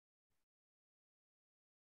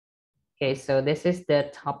Okay, so this is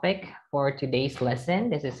the topic for today's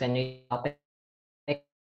lesson. This is a new topic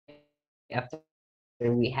after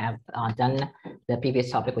we have done the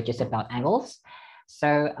previous topic, which is about angles.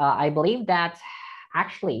 So I believe that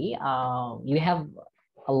actually you have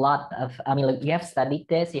a lot of, like, you have studied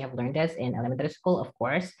this, you have learned this in elementary school, of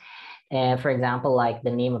course. For example, like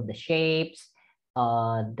the name of the shapes,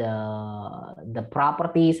 the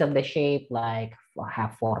properties of the shape, like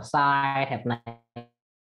have four sides, have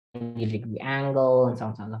 90-degree angle, and so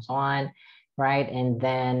on, so on, so on, right? And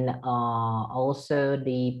then also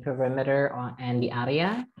the perimeter and the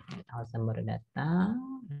area. Also data.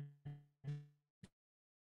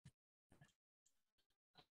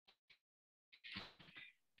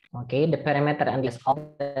 Okay, the perimeter and this all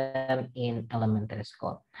of them in elementary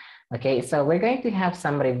school. Okay, so we're going to have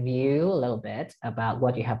some review a little bit about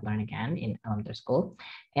what you have learned again in elementary school.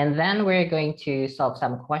 And then we're going to solve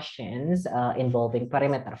some questions involving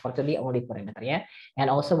perimeter, for today only perimeter, yeah? And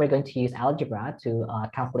also we're going to use algebra to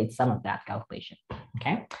calculate some of that calculation,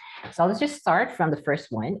 okay? So let's just start from the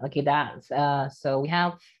first one. Okay, that's, so we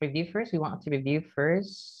have review first. We want to review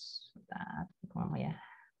first. Yeah.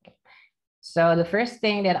 So the first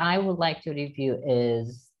thing that I would like to review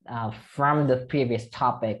is from the previous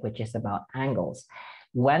topic, which is about angles.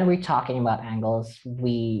 When we're talking about angles,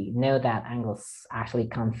 we know that angles actually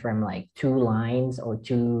come from like two lines or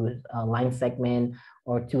two line segment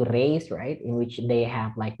or two rays, right? In which they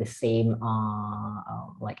have like the same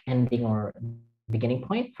like ending or beginning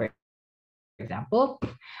point, for example.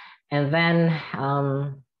 And then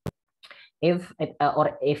if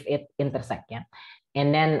it intersect, yeah.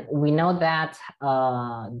 And then we know that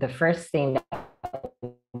the first thing that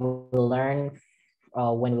we learn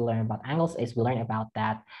when we learn about angles is we learn about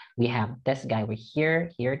that we have this guy over here.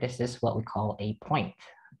 This is what we call a point,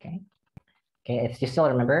 okay? Okay, if you still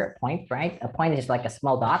remember point, right? A point is like a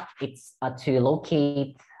small dot. It's to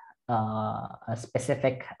locate a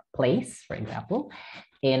specific place, for example.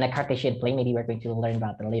 In a Cartesian plane, maybe we're going to learn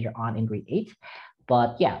about that later on in grade 8.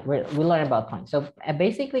 But yeah, we learn about point. So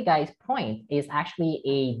basically, guys, point is actually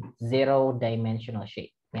a zero-dimensional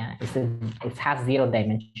shape. Yeah, it has zero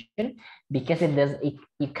dimension because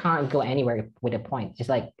you can't go anywhere with a point. Just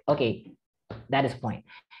like, okay, that is point.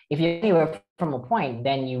 If you're anywhere from a point,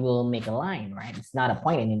 then you will make a line, right? It's not a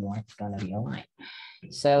point anymore. It's gonna be a line.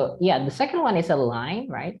 So yeah, the second one is a line,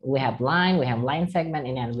 right? We have line segment,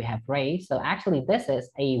 and then we have rays. So actually this is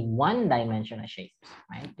a one-dimensional shape,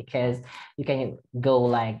 right? Because you can go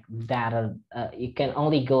like that, you can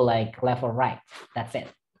only go like left or right. That's it,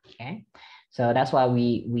 okay? So that's why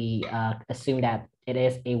we assume that it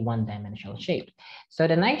is a one-dimensional shape. So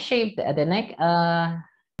the next shape, the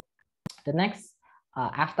next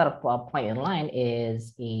after a point in line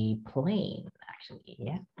is a plane, actually,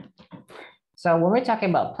 yeah. So when we're talking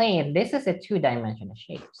about plane, this is a two-dimensional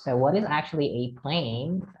shape. So what is actually a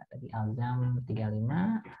plane? Tadi Alzam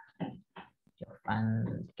 35,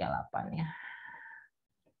 Jovan 38 ya.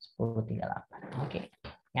 1038. Okay.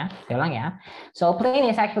 Yeah, saya ulang ya. So plane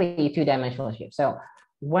is actually a two-dimensional shape. So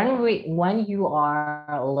when you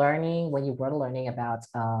were learning about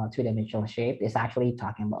two-dimensional shape, it's actually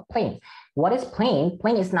talking about plane. What is plane?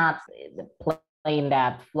 Plane is not the plane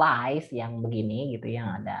that flies yang begini gitu,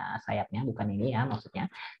 yang ada sayapnya, bukan ini ya maksudnya.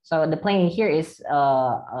 So the plane here is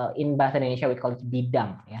in bahasa Indonesia we call it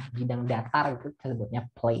bidang ya, bidang datar itu disebutnya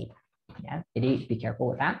plane. Yeah, jadi be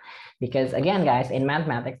careful with that because again, guys, in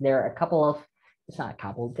mathematics there are a couple of, it's not a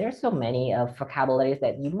couple, there's so many vocabularies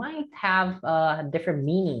that you might have a different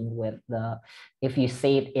meaning with if you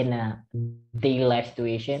say it in a daily life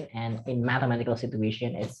situation, and in mathematical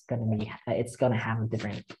situation it's gonna have a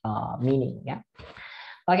different meaning. Yeah.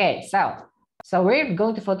 Okay, so we're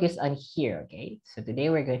going to focus on here. Okay, so today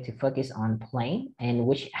we're going to focus on plane, and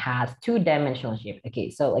which has two-dimensional shape.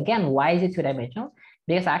 Okay, so again, why is it two-dimensional?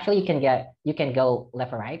 Because actually you can go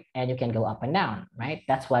left or right, and you can go up and down, right?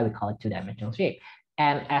 That's why we call it two-dimensional shape.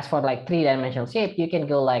 And as for like three-dimensional shape, you can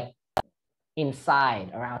go like inside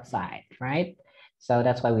or outside, right? So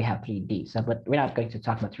that's why we have 3D. So, but we're not going to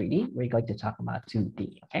talk about 3D. We're going to talk about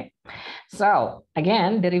 2D, okay? So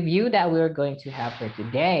again, the review that we're going to have for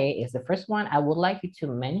today is the first one. I would like you to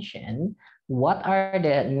mention what are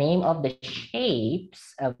the name of the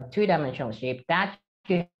shapes of two-dimensional shape that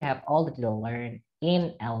you have already learned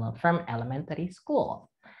from elementary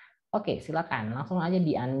school. Oke, silakan langsung aja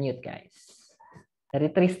di unmute, guys.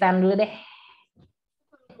 Dari Tristan dulu deh.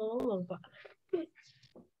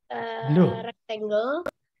 Rectangle.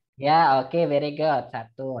 Ya, oke, very good.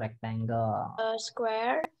 Satu, rectangle.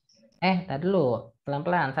 Square. Tadi dulu,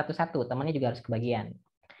 pelan-pelan, satu-satu. Temannya juga harus kebagian.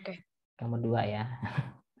 Oke. Kamu dua ya.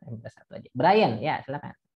 Satu aja. Brian, ya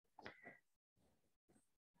silakan.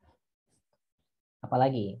 Apa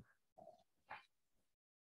lagi?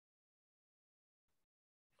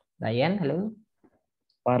 Ryan, halo.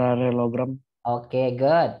 Paralelogram. Oke,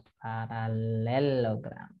 good.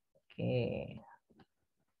 Paralelogram. Oke.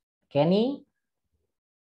 Kenny?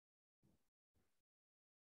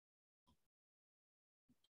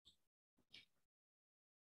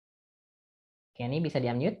 Kenny bisa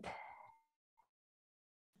di-unmute?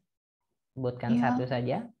 Sebutkan satu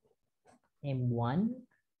saja. M1.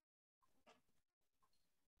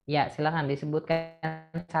 Ya, silakan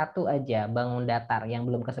disebutkan satu aja bangun datar yang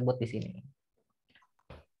belum kesebut di sini.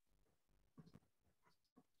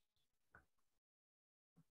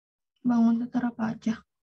 Bangun datar apa aja?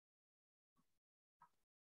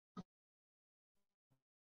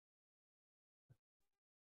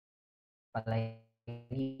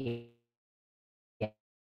 Apalagi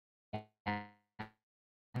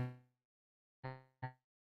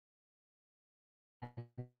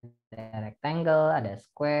ada rectangle, ada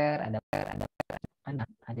square, ada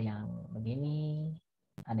yang begini,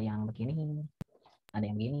 ada yang begini, ada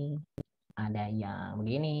yang begini, ada yang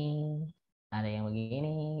begini, ada yang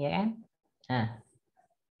begini, ya kan? Nah,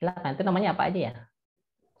 silakan. Itu namanya apa aja ya?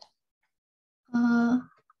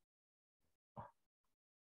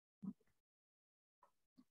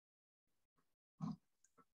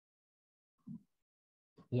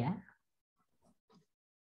 Ya.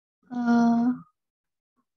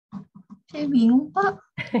 Saya bingung, Pak.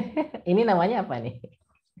 Ini namanya apa nih?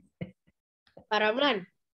 Pak Ramlan,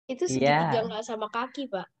 itu segitiga nggak sama kaki,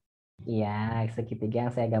 Pak. Iya, segitiga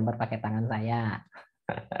yang saya gambar pakai tangan saya.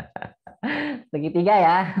 Segitiga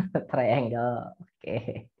ya, triangle.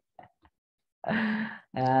 Oke.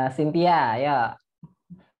 Cynthia, ya.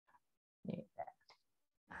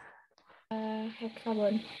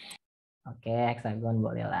 Hexagon. Oke, hexagon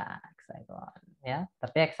boleh lah. Hexagon. Ya,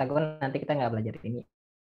 tapi hexagon nanti kita nggak belajar ini.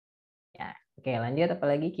 Ya, oke lanjut apa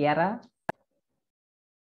lagi, Kiara?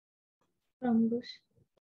 Rhombus.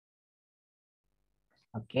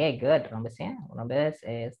 Oke, good. Rhombusnya. Rhombus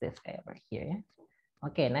is this guy over here ya.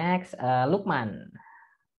 Oke, next. Lukman.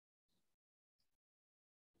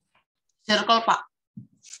 Circle, Pak.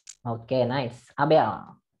 Oke, nice. Abel.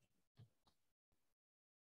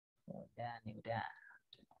 Udah, nih udah.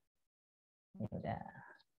 Ini udah.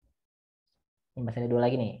 Ini masih ada dua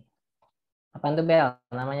lagi nih. Apaan tuh Bel?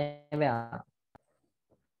 Namanya Bel.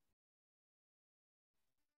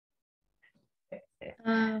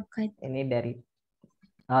 Kite. Ini dari.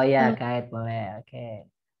 Oh ya, kite boleh.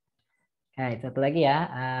 Oke. Kite. Satu lagi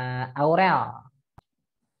ya. Aurel.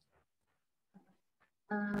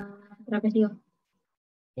 Trapezium.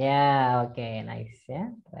 Ya, oke, nice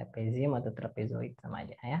ya. Trapezium atau trapezoid sama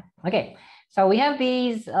aja ya. Oke, so we have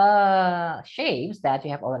these shapes that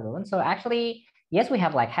you have all known. So actually, yes, we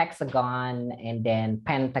have like hexagon and then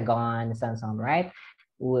pentagons and so on, right?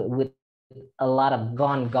 With a lot of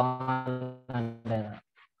gone on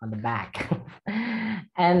the back.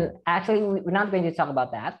 And actually, we're not going to talk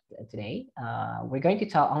about that today. We're going to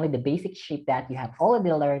talk only the basic shape that you have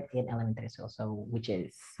already learned in elementary school. So which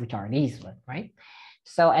are these ones, right?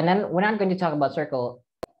 So, and then we're not going to talk about circle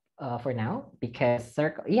for now because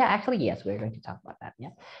circle, yeah, actually, yes, we're going to talk about that.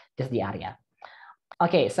 Yeah, just the area.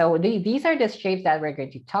 Okay, so these are the shapes that we're going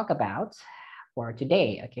to talk about for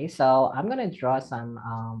today. Okay, so I'm going to draw some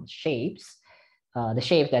shapes, the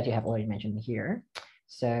shapes that you have already mentioned here.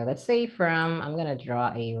 So let's say I'm going to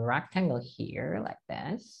draw a rectangle here like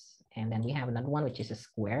this. And then we have another one, which is a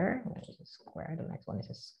square. The next one is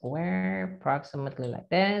a square, approximately like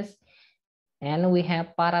this. And we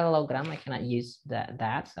have parallelogram. I cannot use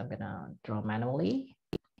that, so I'm gonna draw manually.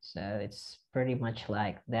 So it's pretty much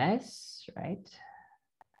like this, right?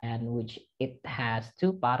 And which it has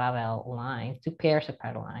two parallel lines, two pairs of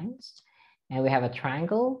parallel lines. And we have a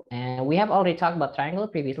triangle, and we have already talked about triangle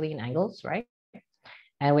previously in angles, right?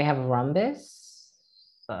 And we have a rhombus.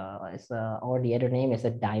 Or the other name is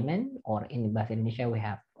a diamond, or in Bahasa Indonesia we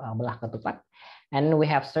have belah ketupat. And we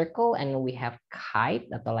have circle, and we have kite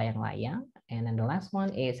atau layang-layang. And then the last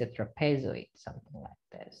one is a trapezoid, something like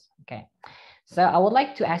this. Okay. So I would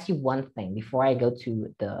like to ask you one thing before I go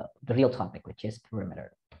to the real topic, which is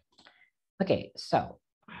perimeter. Okay, so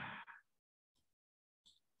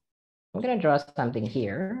I'm gonna draw something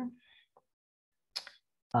here.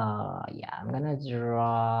 Yeah, I'm gonna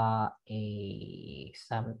draw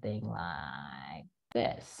something like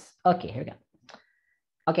this. Okay, here we go.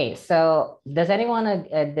 Okay, so does anyone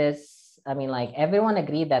everyone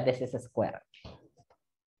agree that this is a square,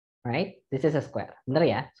 right? This is a square. Bener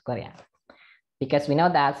ya, square ya. Because we know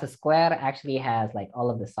that a square actually has like all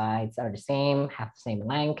of the sides are the same, have the same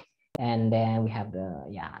length, and then we have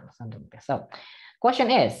something like this. So question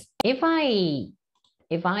is, if I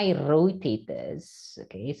if I rotate this,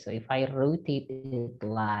 okay, so if I rotate it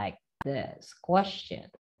like this,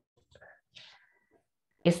 question,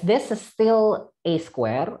 is this still a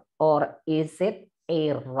square or is it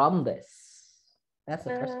a rhombus? That's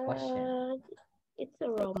the first question. It's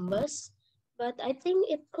a rhombus, but I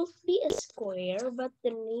think it could be a square, but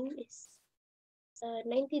the name is 90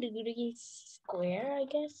 degrees square, I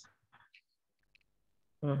guess.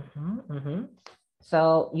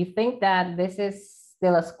 So you think that this is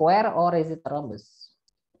still a square or is it a rhombus?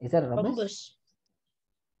 Is it a rhombus? Rhombus.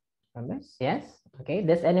 Rhombus, yes. Okay,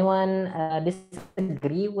 does anyone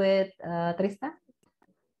disagree with Tristan?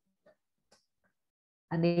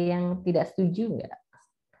 Ada yang tidak setuju nggak?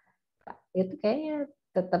 Itu kayaknya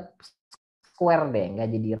tetap square deh, nggak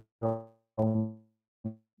jadi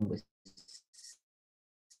rhombus.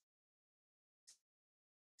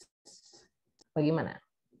 Bagaimana?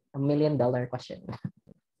 $1 million question.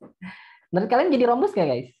 Menurut kalian jadi rhombus nggak,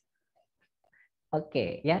 guys?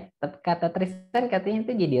 Oke, ya. Kata Tristan katanya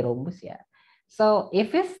itu jadi rhombus ya. So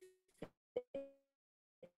if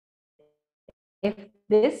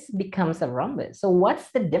this becomes a rhombus, so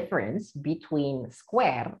what's the difference between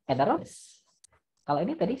square and a rhombus? Kalau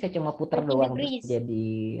ini tadi saya cuma putar doang terus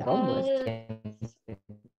jadi rhombus.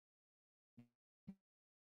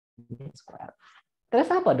 Square. Terus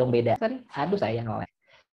apa dong beda? Sorry. Aduh, saya nge-lag.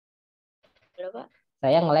 Berapa?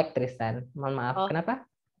 Saya nge-lag, Tristan. Mohon maaf. Oh, Kenapa?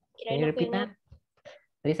 kirain Can you aku repeat yang that?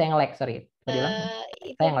 Tadi saya nge-lag, sorry. Tadi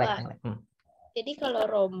itu saya nge-lag. Pak. Jadi kalau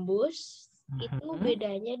rhombus itu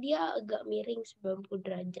bedanya dia agak miring 90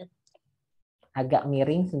 derajat. Agak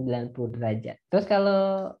miring 90 derajat. Terus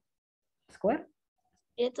kalau square?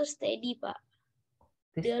 Dia tuh steady, Pak.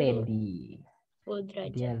 Itu Dia steady.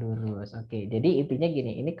 derajat. Dia lurus. Oke, jadi intinya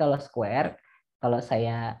gini, ini kalau square, kalau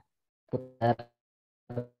saya putar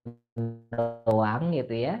doang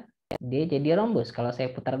gitu ya, dia jadi rhombus kalau saya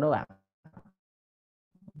putar doang.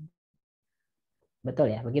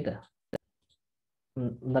 Betul ya, begitu.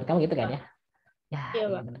 Menurut kamu gitu kan ya? Ya, Iya, ya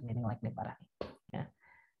Pak. benar, ini like nih parah. Ya,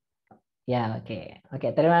 ya oke. Oke,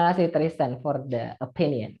 terima kasih Tristan for the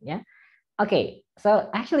opinion ya. Oke, so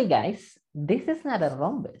actually guys, this is not a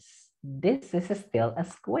rhombus. This is still a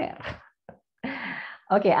square.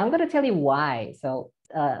 Okay, I'm going to tell you why. So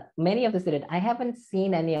many of the students, I haven't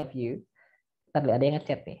seen any of you. Tadi ada yang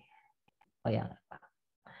ngechat nih. Oh ya.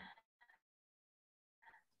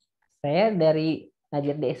 Saya dari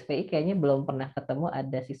ngajar di SPI kayaknya belum pernah ketemu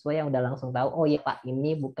ada siswa yang udah langsung tahu, oh iya Pak,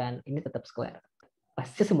 ini bukan, ini tetap square.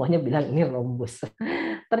 Pasti semuanya bilang ini rhombus.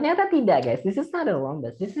 Ternyata tidak guys, this is not a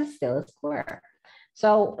rhombus, this is still a square.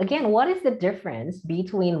 So again, what is the difference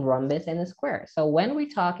between rhombus and a square? So when we're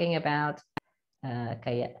talking about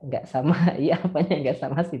kayak nggak sama, ya apanya nggak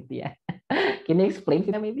sama Cynthia? Can you explain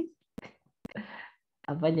Cynthia maybe?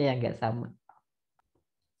 Apanya yang nggak sama?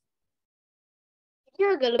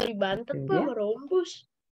 Dia agak lebih bantet Pak Cynthia? sama rhombus.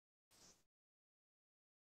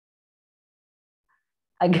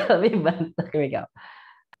 Agak lebih bantet, here we go.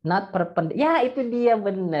 Not perpendicular, ya itu dia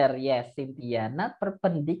benar, yes Cynthia. Not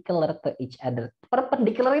perpendicular to each other.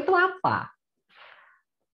 Perpendicular itu apa?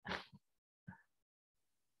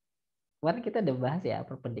 Kemarin kita udah bahas ya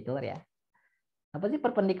perpendicular ya. Apa sih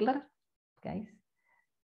perpendicular, guys?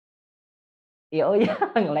 Ya, oh ya,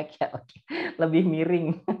 nge-lag ya, oke. Lebih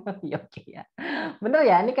miring, ya oke ya. Bener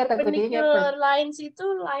ya, ini kata kuncinya. Perpendicular lines itu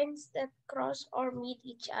lines that cross or meet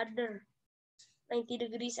each other. 90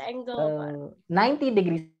 degrees angle, Pak. 90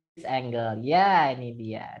 degrees angle, ya ini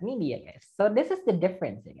dia guys. So this is the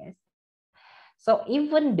difference ya guys. So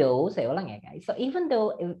even though, saya ulang ya guys. So even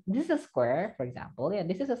though this is a square, for example, yeah,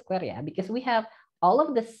 this is a square yeah, because we have all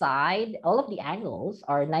of the side, all of the angles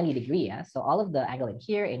are 90 degrees. Yeah? So all of the angle in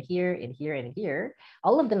here, in here, in here, and here,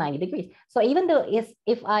 all of the 90 degrees. So even though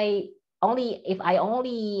if I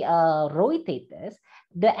only rotate this,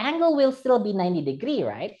 the angle will still be 90 degree,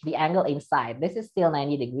 right? The angle inside, this is still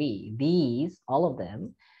 90 degree. These, all of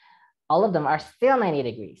them are still 90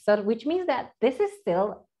 degrees. So which means that this is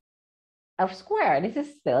still a square. This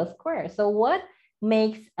is still a square. So what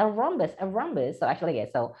makes a rhombus? A rhombus, so actually, yeah,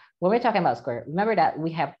 so when we're talking about square, remember that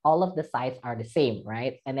we have all of the sides are the same,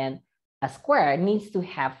 right? And then a square needs to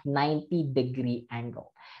have 90 degree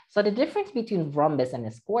angle. So the difference between rhombus and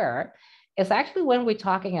a square is actually when we're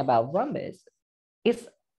talking about rhombus, is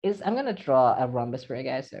I'm gonna draw a rhombus for you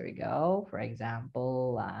guys. There we go. For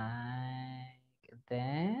example, like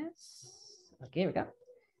this. Okay, here we go.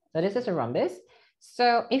 So this is a rhombus.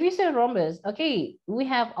 So if you say rhombus, okay, we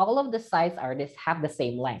have all of the sides have the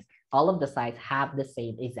same length. All of the sides have the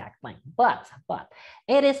same exact length, but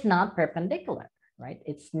it is not perpendicular, right?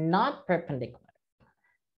 It's not perpendicular.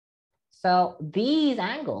 So these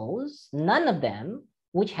angles, none of them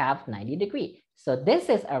which have 90 degree. So this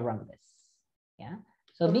is a rhombus. Yeah.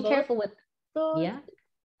 So be Rhombus careful with, So yeah.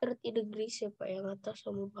 30 degrees ya Pak, yang atas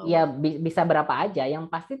sama bawah. Ya bisa berapa aja, yang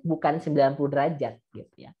pasti bukan 90 derajat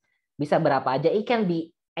gitu ya. Bisa berapa aja, it can be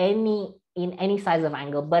in any size of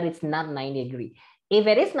angle, but it's not 90 degree. If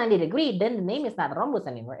it is 90 degree, then the name is not rhombus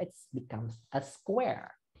anymore, it becomes a square.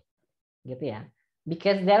 Gitu ya.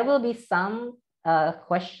 Because there will be some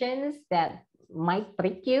questions that might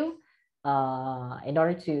trick you in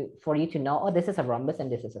order for you to know, oh, this is a rhombus and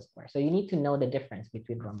this is a square. So you need to know the difference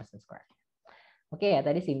between rhombus and square. Oke ya,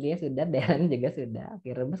 tadi Cynthia sudah, Darren juga sudah.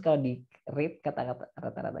 Oke, rhombus kalau di read kata-kata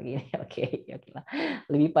rata-rata gini, oke lah.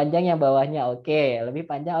 Lebih panjang yang bawahnya, oke. Lebih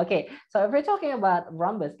panjang, oke. So if we're talking about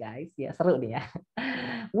rhombus, guys, ya seru nih ya.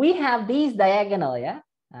 We have these diagonal ya.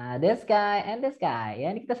 This guy and this guy.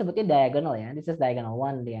 Ya, ini kita sebutnya diagonal ya. This is diagonal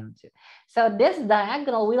 1, and 2. So this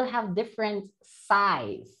diagonal will have different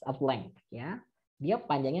size of length ya. Dia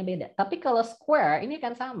panjangnya beda. Tapi kalau square ini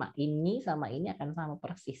akan sama. Ini sama ini akan sama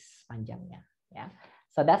persis panjangnya. Ya,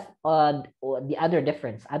 so that's the other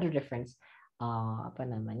difference. Apa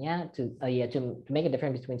namanya to make a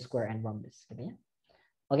difference between square and rhombus, gitu ya.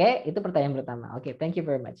 Oke, itu pertanyaan pertama. Oke, thank you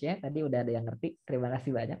very much ya. Tadi udah ada yang ngerti. Terima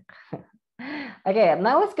kasih banyak. Okay,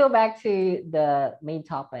 now let's go back to the main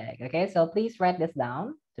topic. Okay, so please write this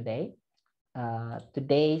down today.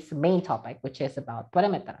 Today's main topic, which is about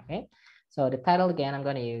perimeter. Okay, so the title again, I'm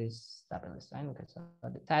going to use so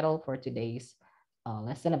the title for today's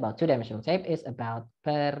lesson about two-dimensional shape is about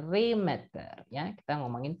perimeter. Ya, kita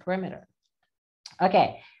ngomongin perimeter.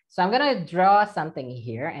 Okay, so I'm gonna draw something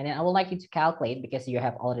here, and then I would like you to calculate because you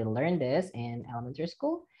have already learned this in elementary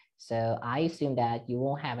school. So I assume that you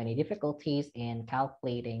won't have any difficulties in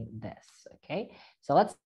calculating this. Okay, so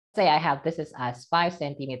let's say I have this is as 5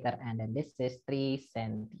 centimeter, and then this is 3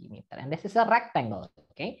 centimeter, and this is a rectangle.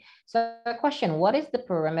 Okay, so the question: what is the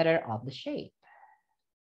perimeter of the shape?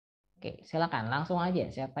 Oke, silakan langsung aja.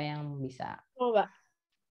 Siapa yang bisa? Coba.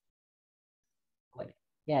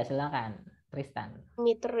 Ya, silakan, Tristan.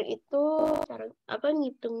 Meter itu cara apa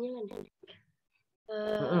ngitungnya kan?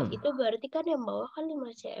 Itu berarti kan yang bawah kan 5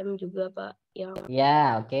 cm juga Pak. Yang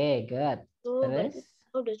ya, oke, good. itu Terus?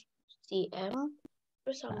 Udah cm.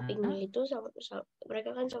 Terus sampingnya itu sama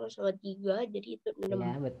mereka kan sama-sama 3, jadi itu 6.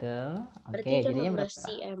 Ya, betul. Berarti Oke, itu jadinya 16 berapa?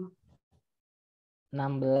 cm.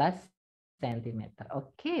 16 cm.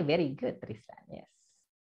 Oke, very good, Tristan. Yes.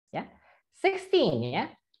 Ya. 16 ya.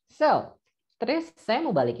 So, terus saya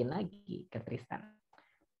mau balikin lagi ke Tristan.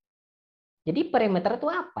 Jadi perimeter itu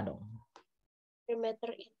apa dong?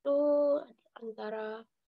 Perimeter itu antara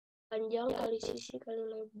panjang kali sisi kali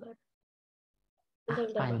lebar.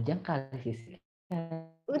 Bentar, Panjang kali sisi.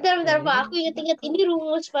 Bentar Pak, aku ingat-ingat ini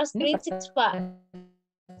rumus pas grade 6 Pak.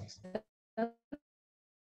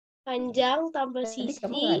 Panjang tambah Jadi sisi.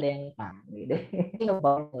 kamu nggak ada yang panggil deh.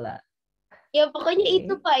 Lah. Ya pokoknya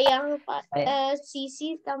itu Pak yang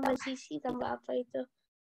sisi tambah apa itu?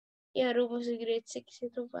 Ya rumus grade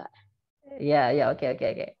 6 itu Pak. Ya, oke.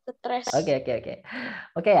 Stres.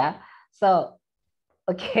 Oke ya. So,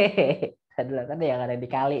 oke. Adalah kan yang ada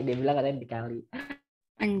dikali, dia bilang ada dikali.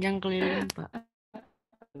 Panjang keliling, Pak.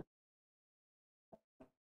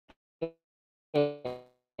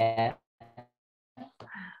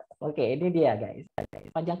 Oke, ini dia guys.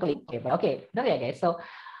 Panjang keliling. Oke, benar ya guys. So,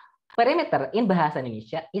 perimeter in bahasa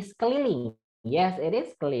Indonesia is keliling. Yes, it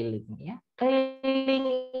is keliling ya. Keliling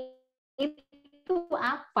itu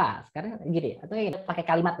apa? Sekarang gini, atau pakai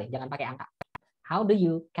kalimat deh, jangan pakai angka. How do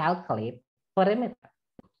you calculate perimeter?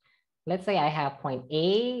 Let's say I have point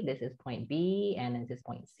A, this is point B, and this is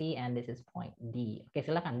point C, and this is point D. Oke,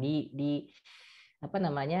 silakan di apa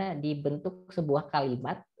namanya dibentuk sebuah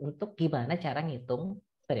kalimat untuk gimana cara ngitung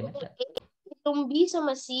perimeter. Hitung B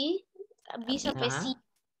sama C, B sampai C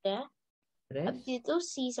ya. Terus? Habis itu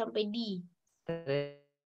C sampai D.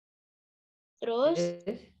 Terus?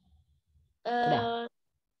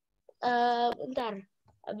 Bentar.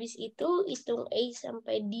 Habis itu hitung A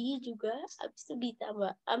sampai D juga. Habis itu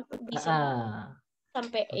ditambah B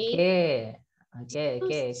sampai A.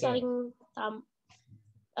 Oke. Saling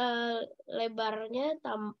lebarnya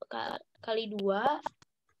kali 2.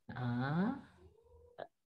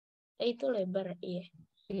 Itu lebar, iya.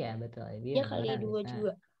 Iya, betul. Iya, kali 2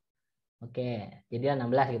 juga. Oke, jadi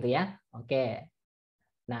 16 gitu ya. Oke.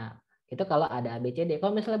 Nah, itu kalau ada ABCD.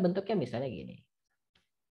 Kalau misalnya bentuknya misalnya gini.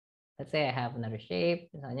 Let's say I have another shape,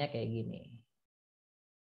 misalnya kayak gini.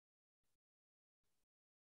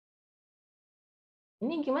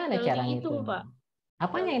 Ini gimana cara ngitung? Pak.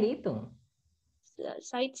 Apanya yang dihitung?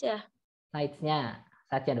 Sides-nya. Sides-nya.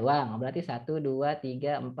 Sides-nya doang. Berarti 1, 2,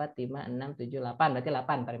 3, 4, 5, 6, 7, 8. Berarti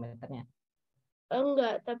 8 perimeternya.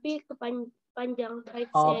 Enggak, tapi panjang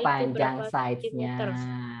sides-nya Oh, itu panjang berapa size-nya. sentimeter.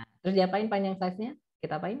 Terus diapain panjang size-nya?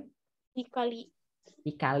 Kita apain? Dikali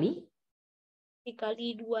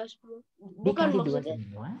Dikali 2 semua. Bukan dikali 2 maksudnya.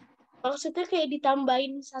 semua. Maksudnya kayak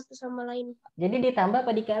ditambahin satu sama lain. Jadi ditambah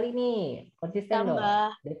apa dikali nih? Konsisten dong. Tambah.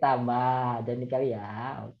 Ditambah dan dikali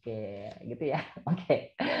ya. Oke, gitu ya.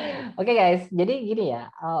 Oke. Oke guys, jadi gini ya.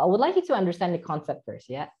 I would like you to understand the concept first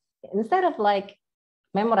ya. Instead of like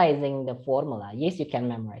memorizing the formula, yes, you can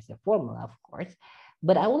memorize the formula, of course.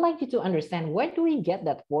 But I would like you to understand where do we get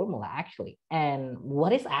that formula actually, and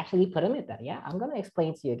what is actually perimeter. Yeah, I'm gonna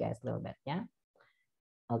explain to you guys a little bit. Yeah.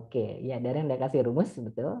 Oke, ya Darren udah kasih rumus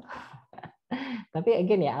betul. Tapi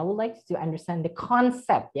again ya, I would like to understand the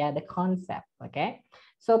concept ya, the concept. Okay.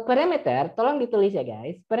 So perimeter, tolong ditulis ya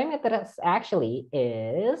guys. Perimeter actually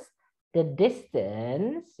is the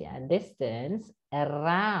distance ya, distance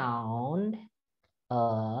around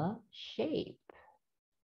a shape.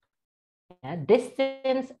 Ya,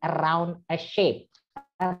 distance around a shape.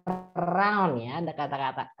 Around ya, ada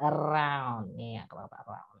kata-kata around nih ya, kalau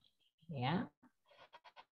around ya.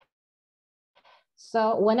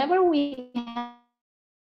 So whenever we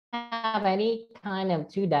have any kind of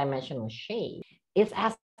two-dimensional shape, it's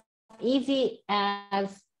as easy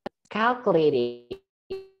as calculating,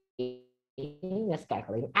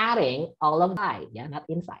 adding all of side, yeah, not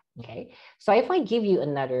inside. Okay. So if I give you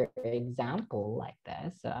another example like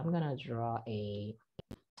this, so I'm gonna draw a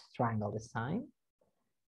triangle this time.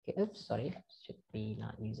 Okay, oops, sorry, should be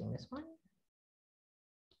not using this one.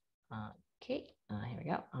 Okay, here we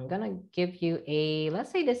go. I'm gonna give you a, let's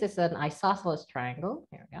say this is an isosceles triangle.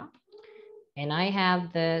 Here we go. And I have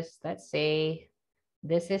this, let's say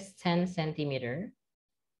this is 10 centimeter.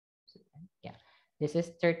 Yeah, this is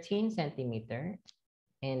 13 centimeter.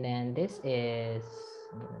 And then this is,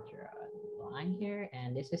 I'm gonna draw a line here,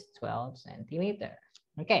 and this is 12 centimeter.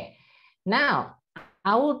 Okay, now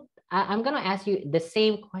I'm gonna ask you the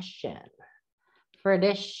same question. For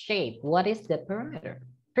this shape, what is the perimeter?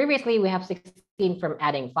 Previously, we have 16 from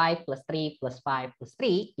adding 5 plus 3 plus 5 plus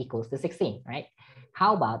 3 equals to 16, right?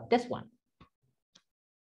 How about this one?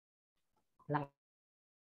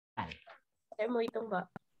 Saya mau hitung, Pak.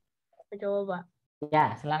 Coba, Pak.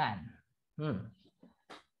 Ya, silakan.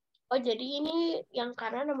 Oh, jadi ini yang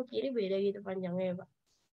kanan sama kiri beda gitu panjangnya ya, Pak?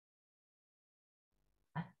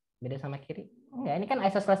 Beda sama kiri? Enggak, ini kan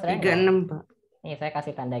isosceles triangle. 36, Pak. Nih, saya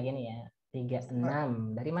kasih tanda gini ya.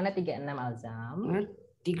 36. Dari mana 36, Alzam?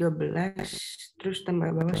 13, terus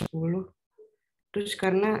tambah bawah 10. Terus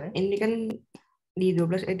karena ini kan di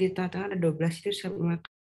 12, di tengah-tengah ada 12 itu sama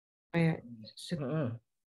kayak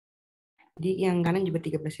jadi yang kanan juga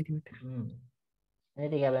 13 cm.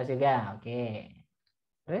 Ini 13 juga, oke.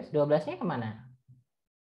 Terus 12-nya kemana?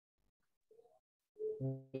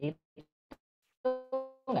 Itu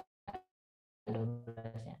enggak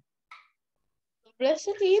 12-nya.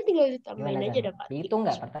 12-nya kayaknya tinggal ditambahin aja deh, Pak. Itu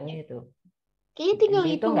enggak pertanyaan itu. Kayaknya tinggal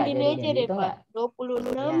Dihitung hitung nggak gini aja deh, dihitung Pak.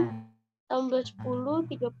 26 Ya. tambah 10,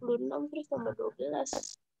 36, terus tambah 12.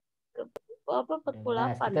 Apa,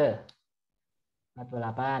 48. Betul.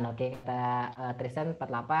 48. Oke, kita Tristan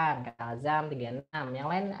 48, kata Azam 36. Yang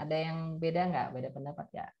lain ada yang beda nggak? Beda pendapat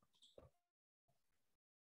ya?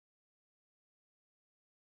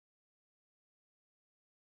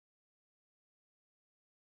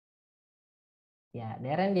 Ya,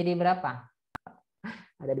 Deren jadi berapa?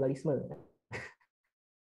 Ada dualisme.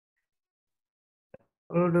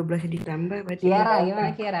 Kalau 12 ditambah berarti Kiara,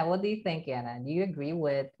 gimana Kiara? What do you think, Kiara? Do you agree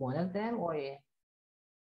with one of them or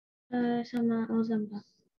Sama Alzam, Pak.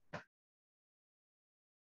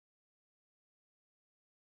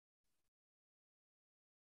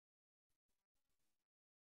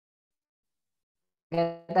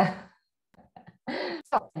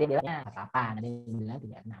 So, dia bilangnya 48, ada yang bilang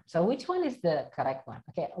 36. So which one is the correct one?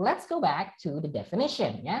 Okay, let's go back to the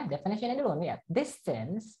definition ya. Definitionnya dulu nih ya.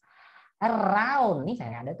 Distance around, nih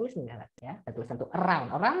saya ada tulisan ya. Ada tulisan tuh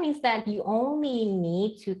around. Around means that you only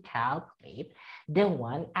need to calculate the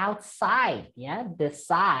one outside ya, the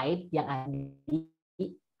side yang ada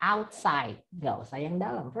di outside, nggak usah yang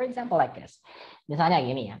dalam. For example like this. Misalnya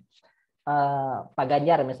gini ya. Pak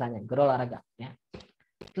Ganjar misalnya, guru olahraga ya.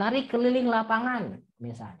 Lari keliling lapangan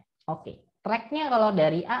misalnya. Oke, tracknya kalau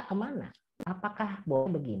dari A kemana? Apakah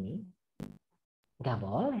boleh begini? Nggak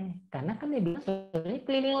boleh, karena kan dia bilang sebenarnya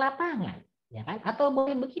keliling lapangan, ya kan? Atau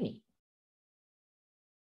boleh begini?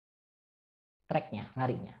 Tracknya,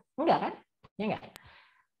 larinya. Enggak kan? Ya enggak.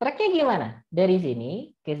 Tracknya gimana? Dari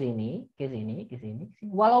sini ke sini, ke sini, ke sini.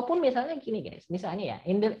 Walaupun misalnya gini guys, misalnya ya,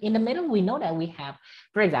 in the middle we know that we have,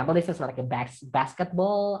 for example, this is like a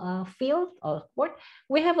basketball field or sport.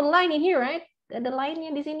 We have a line in here, right? ada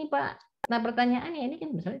lainnya di sini, Pak. Nah, pertanyaannya ini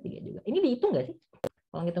kan misalnya 3 juga. Ini dihitung nggak sih?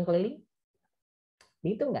 Kalau ngitung keliling?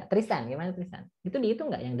 Dihitung nggak? Tristan, gimana Tristan? Itu dihitung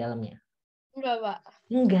nggak yang dalamnya? Enggak, Pak.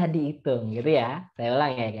 Nggak dihitung, gitu ya. Saya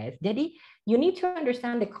ulang ya, guys. Jadi, you need to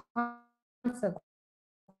understand the concept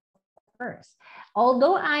first.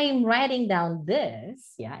 Although I'm writing down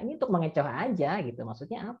this, ya, ini untuk mengecoh aja gitu.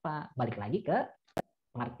 Maksudnya apa? Balik lagi ke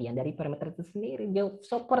pengertian dari perimeter itu sendiri.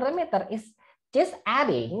 So perimeter is just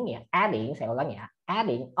adding, ya, adding, saya ulang ya,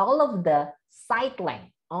 adding all of the side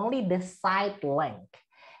length, only the side length.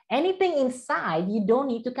 Anything inside, you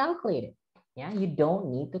don't need to calculate it. Ya, you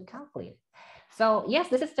don't need to calculate it. So yes,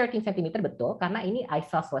 this is 13 cm, betul, karena ini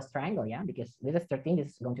isosceles triangle ya, because this is 13,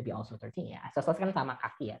 this is going to be also 13 ya. Isosceles kan sama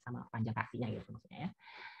kaki ya, sama panjang kakinya gitu maksudnya ya.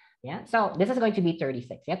 Yeah, so this is going to be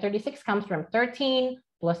 36. Yeah, 36 comes from 13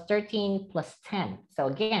 plus 13 plus 10. So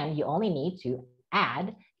again, you only need to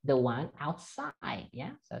add the one outside.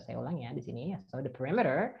 Yeah, so saya ulang ya di sini. So the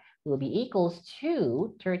perimeter will be equals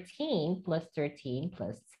to 13 plus 13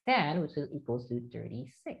 plus 10, which is equals to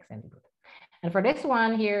 36 centimeters. And for this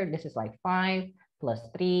one here, this is like 5 plus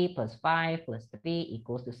 3 plus 5 plus 3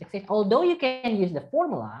 equals to 16. Although you can use the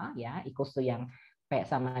formula, ya, equals to yang P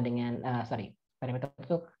sama dengan, perimeter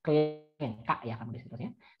itu keliling K ya kamu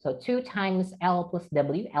disebutnya. So 2 times L plus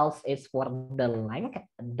W, L is for the length,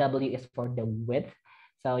 W is for the width.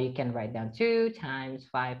 So you can write down 2 times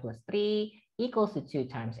 5 plus 3 equals to 2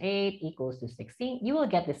 times 8 equals to 16. You will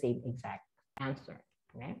get the same exact answer.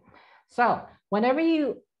 Okay. So whenever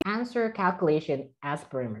you answer calculation as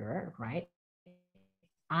perimeter, right?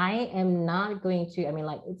 I am not going to, I mean,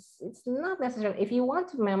 like, it's not necessary. If you want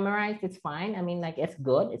to memorize, it's fine. I mean, like, it's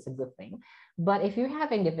good. It's a good thing. But if you're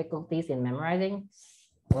having difficulties in memorizing,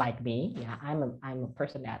 like me, yeah, I'm a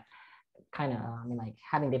person that kind of, I mean, like,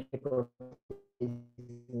 having difficulties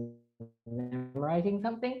memorizing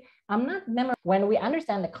something. I'm not memorizing. When we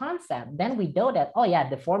understand the concept, then we know that, oh yeah,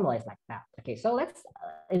 the formula is like that. Okay, so let's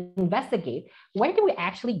investigate. Where do we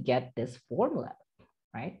actually get this formula,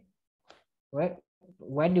 right?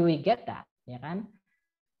 Where do we get that? Ya kan?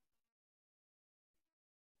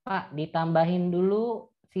 Pak, ditambahin dulu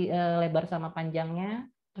si lebar sama panjangnya,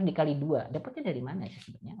 terus dikali 2. Dapatnya dari mana sih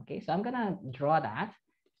sebenarnya? Oke, so I'm gonna draw that.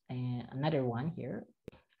 Another one here.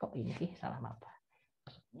 Kok ini sih salah map?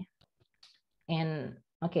 And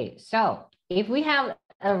okay, so if we have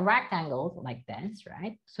a rectangle like this,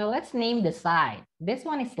 right? So let's name the side. This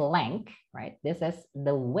one is length, right? This is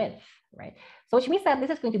the width, right? So which means that this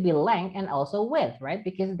is going to be length and also width, right?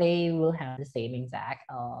 Because they will have the same exact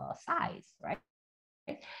size, right?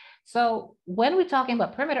 So when we're talking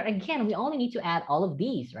about perimeter, again, we only need to add all of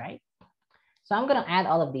these, right? So I'm going to add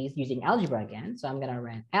all of these using algebra again. So I'm going to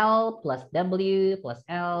write L plus W plus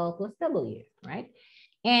L plus W, right?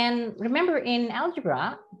 And remember in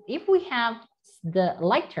algebra, if we have the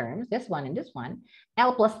like terms, this one and this one,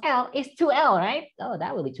 L plus L is 2L, right? Oh,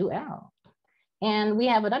 that will be 2L. And we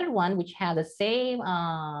have another one which has the same,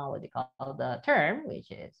 what they call the term,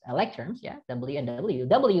 which is like terms, yeah, W and W.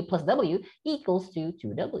 W plus W equals to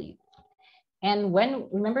 2W. And when,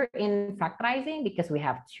 remember in factorizing, because we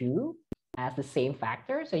have 2 as the same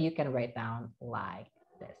factor, so you can write down like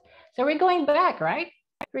this. So we're going back, right?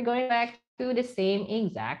 We're going back to the same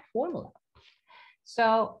exact formula.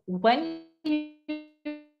 So when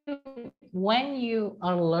you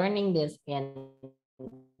are learning this in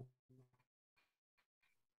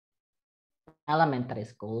elementary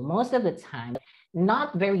school, most of the time,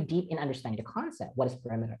 not very deep in understanding the concept. What is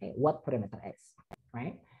perimeter? What perimeter is,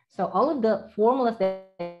 right? So all of the formulas that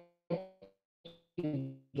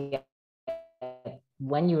you get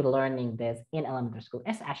when you're learning this in elementary school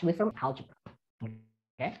is actually from algebra.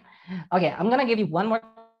 Okay. Okay, I'm gonna give you one more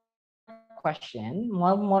question,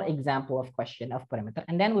 one more example of question of perimeter,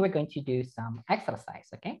 and then we were going to do some exercise.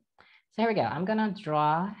 Okay. So here we go. I'm gonna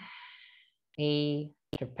draw a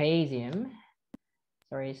trapezium.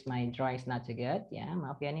 Sorry, my drawing is not too good. Ya,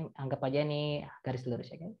 maaf ya, nih anggap aja nih garis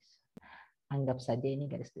lurus ya guys. Anggap saja ini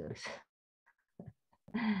garis lurus.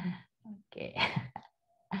 Okay.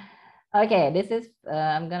 Okay, this is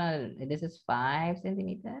this is 5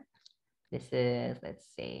 centimeters. This is, let's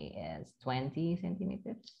say, is 20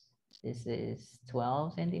 centimeters. This is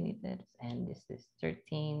 12 centimeters, and this is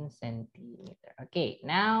 13 centimeters. Okay,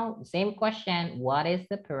 now same question. What is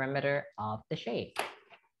the perimeter of the shape?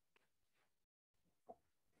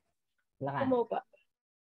 Silakan. Mau, Pak.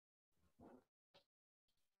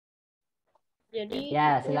 Jadi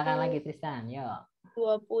Ya, silakan lagi Tristan. Yo.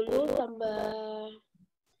 20 tambah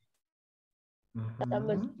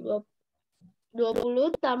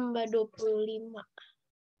 20 tambah 25.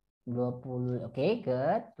 20. Oke,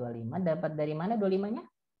 good. 25 dapat dari mana 25-nya?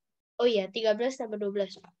 Oh iya, 13 tambah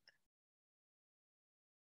 12.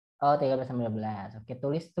 Oh, 13 tambah 12. Oke,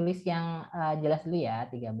 tulis yang jelas dulu ya.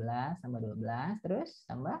 13 tambah 12. Terus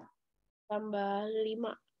tambah? Tambah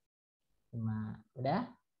 5. 5. Udah?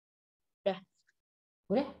 Udah.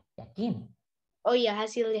 Udah? Yakin? Oh iya,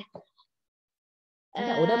 hasilnya.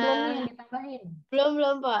 Enggak, udah belum nih yang ditambahin?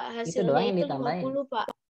 Belum, Pak. Itu Hasilnya doang yang itu ditambahin. 50, Pak.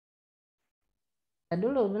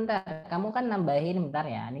 Dulu, bentar. Kamu kan nambahin, bentar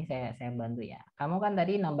ya. Ini saya bantu ya. Kamu kan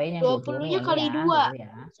tadi nambahin yang 20 nih. 20-nya Ini kali ya. 2. Dulu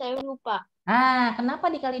ya. Saya lupa. Kenapa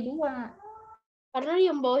dikali 2? Karena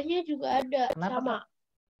yang bawahnya juga ada. Kenapa, Sama. Kak?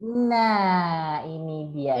 Nah, ini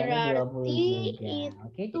dia. Ini 20 Berarti juga.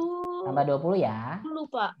 Oke, itu tambah 20 ya.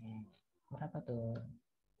 lupa. Berapa tuh?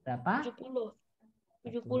 Berapa? 70.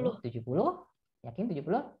 70. Yakin 70?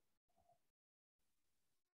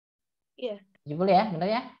 Iya. 70 ya, benar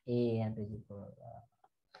ya? Iya, 70.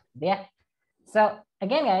 Ya. So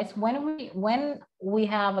again, guys, when we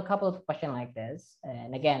have a couple of questions like this,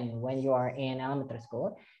 and again, when you are in elementary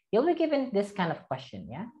school, you'll be given this kind of question,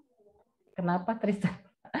 ya. Kenapa Tristan?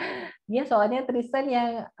 Dia soalnya Tristan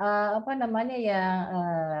yang apa namanya yang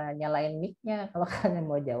nyalain mic-nya. Kalau kalian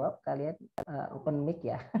mau jawab, kalian open mic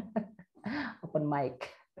ya, open mic.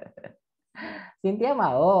 Cynthia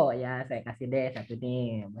mau, ya saya kasih deh satu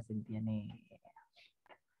nih, Mbak Cynthia nih.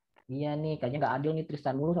 Iya nih, kayaknya nggak adil nih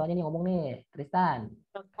Tristan dulu soalnya nih ngomong nih, Tristan.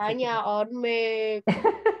 Makanya on mic.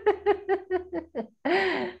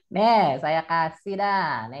 Nih, saya kasih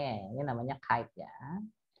dah. Nih, ini namanya kite ya.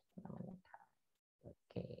 Namanya kite.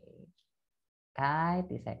 Oke.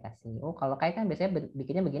 Kite saya kasih. Oh, kalau kite kan biasanya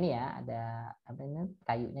bikinnya begini ya, ada apa ini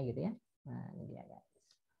kayunya gitu ya. Nah, ini dia guys.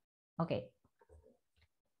 Oke.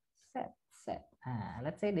 Set. Nah,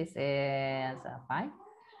 let's say this is 5. 5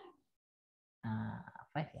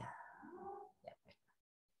 ya.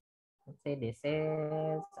 Let's say this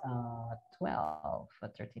is 12 or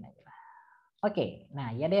 13 aja lah. Oke, nah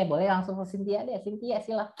ya deh, boleh langsung ke Cynthia deh. Cynthia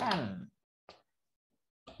silahkan.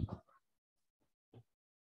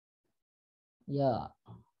 Ya.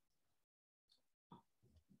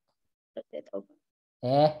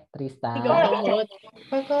 Tristan.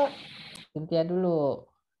 Cynthia dulu.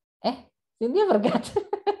 Cynthia forgot.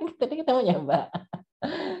 Tadi kita mau nyoba.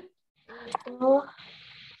 Oh,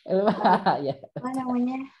 Ya. apa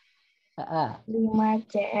namanya? 5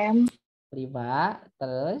 cm 5,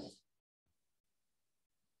 terus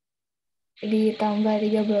ditambah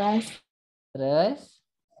 13 terus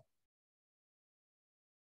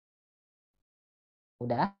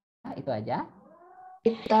udah itu aja.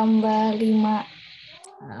 ditambah 5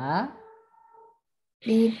 Nah,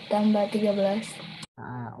 ditambah 13.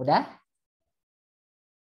 udah?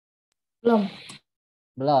 Belum.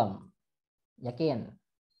 Yakin?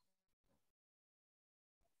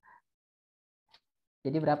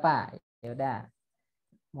 Jadi berapa? Ya udah.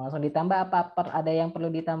 Mau langsung ditambah apa ada yang perlu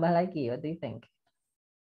ditambah lagi? What do you think?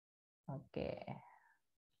 Oke.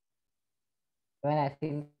 Gimana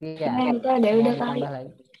Cynthia? Nah, itu ada Mau udah ditambah kali.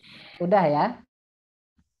 lagi? Udah ya?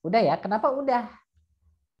 Udah ya? Kenapa udah?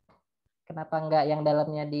 Kenapa enggak yang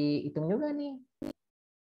dalamnya dihitung juga nih?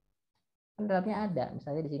 Kan dalamnya ada.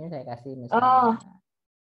 Misalnya di sini saya kasih misalnya.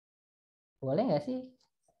 Boleh nggak sih?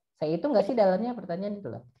 Saya hitung nggak sih dalamnya, pertanyaan itu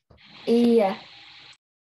loh. Iya.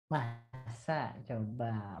 Masa?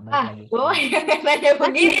 Coba balik lagi. Nanya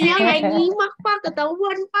begini. Cynthia nggak nyimak, Pak.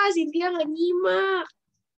 Ketahuan, Pak. Cynthia nggak nyimak.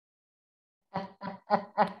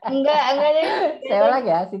 Enggak deh. Saya ulang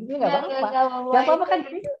ya, Cynthia nggak apa-apa. Nggak apa-apa kan?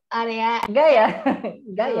 Jadi area enggak ya?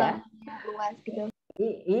 Enggak ya? luas gitu.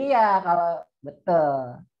 Iya, kalau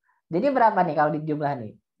betul. Jadi berapa nih kalau dijumlah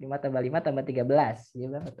nih? 5 tambah 5 tambah 13. Jadi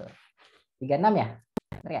berapa tuh? 36 ya?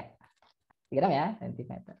 Benar ya? 36 ya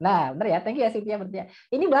centimeter. Nah, benar ya. Thank you ya Cynthia.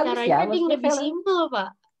 Ini bagus ya. Caranya lebih simpel, Pak.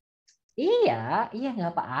 Iya,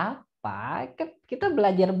 nggak apa-apa. Kita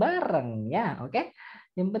belajar bareng ya, oke?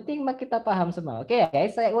 Yang penting mah kita paham semua. Oke ya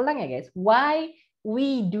guys, saya ulang ya guys. Why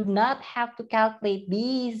we do not have to calculate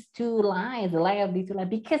these two lines, the line of these two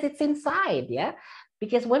lines, because it's inside ya.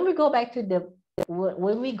 Because when we go back to the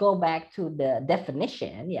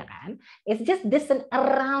definition, ya kan, it's just distance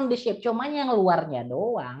around the shape. Cuman yang luarnya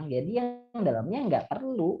doang, jadi yang dalamnya nggak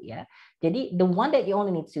perlu ya. Jadi the one that you only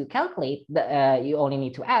need to calculate, you only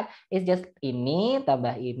need to add is just ini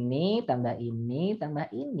tambah ini tambah ini tambah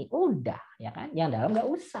ini, udah ya kan. Yang dalam nggak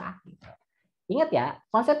usah. Gitu. Ingat ya,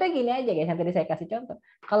 konsepnya gini aja guys. Yang tadi saya kasih contoh.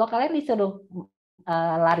 Kalau kalian disuruh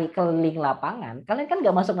lari keliling lapangan, kalian kan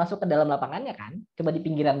nggak masuk ke dalam lapangannya kan, coba di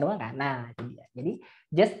pinggiran doang kan. Nah, jadi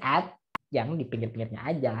just add yang di pinggir-pinggirnya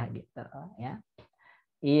aja gitu ya.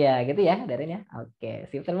 Iya gitu ya Darin ya. Oke,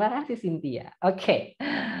 terima kasih Cynthia. Oke.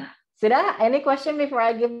 Sudah, any question before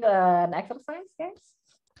I give an exercise guys?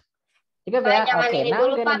 Cukup Pak, ya. jangan Oke, ini now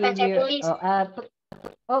dulu, I'm Pak, gonna give baca you. tulis.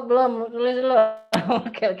 Oh, belum tulis dulu.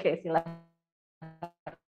 Oke, silakan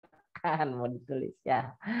mau ditulis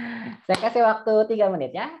ya. Saya kasih waktu 3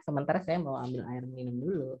 menit ya. Sementara saya mau ambil air minum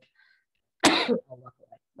dulu. Allahu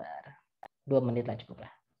Akbar. 2 menit lah cukup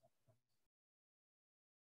lah.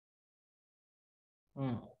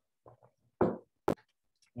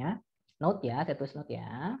 Ya, note ya, saya tulis note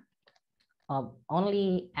ya.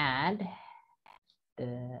 Only add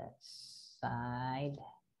the side,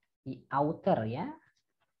 the outer ya,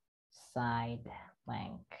 side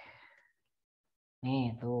length.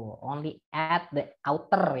 Nih tuh, only add the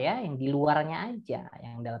outer ya, yang di luarnya aja,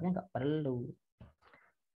 yang dalamnya nggak perlu.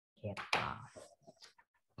 Gitu.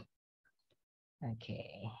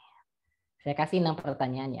 Oke. Saya kasih 6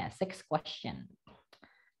 pertanyaan ya, 6 question.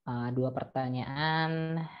 2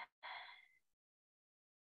 pertanyaan.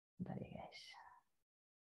 Bentar ya guys.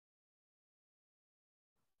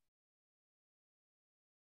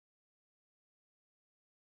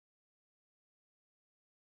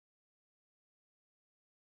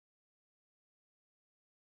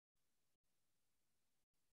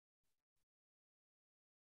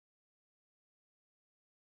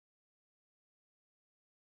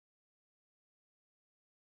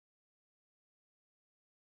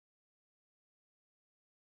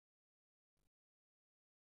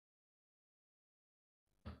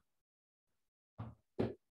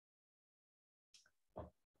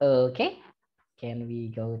 Okay, can we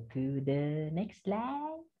go to the next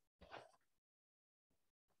slide?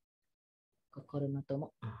 Kokoro no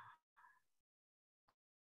tomo.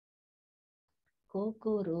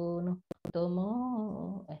 Kokoro no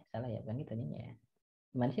tomo. Salah ya, bukan gitu nyanyi ya.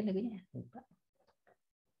 Gimana sih lagunya? Lupa.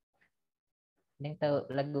 Ada yang tahu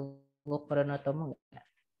lagu Kokoro no tomo nggak?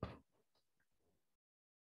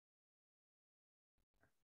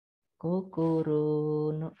 Kokoro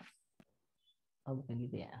no. Oh, bukan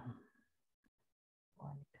gitu ya.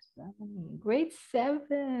 Grade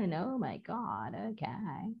 7. Oh my God.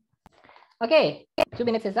 Okay. Okay, 2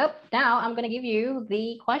 minutes is up. Now I'm going to give you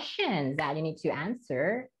the questions that you need to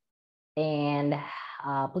answer. And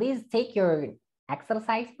please take your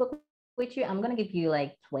exercise book with you. I'm going to give you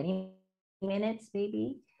like 20 minutes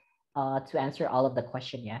maybe to answer all of the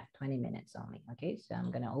question. Yeah, 20 minutes only. Okay, so I'm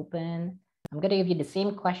going to open. I'm going to give you the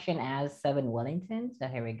same question as 7 Wellington. So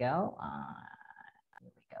here we go.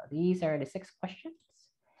 These are the 6 questions.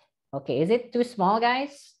 Okay, is it too small,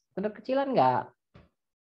 guys? Udah kecilan nggak?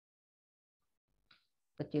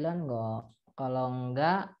 Kecilan nggak? Kalau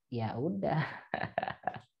nggak, ya udah.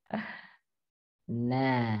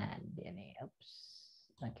 Nah, ini, oops.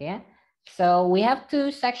 Okay, so we have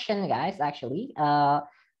 2 sections, guys, actually.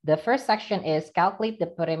 The first section is calculate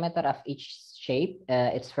the perimeter of each shape.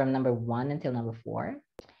 It's from number 1 until number 4.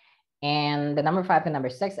 And the number 5 and number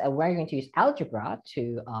 6, we're going to use algebra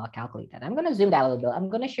to calculate that. I'm going to zoom that a little bit. I'm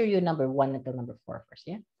going to show you number 1 until number 4 first,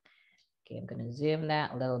 yeah? Okay, I'm going to zoom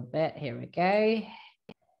that a little bit. Here we go.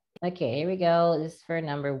 Okay, here we go. This is for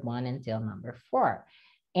number 1 until number 4.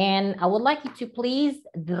 And I would like you to please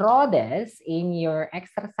draw this in your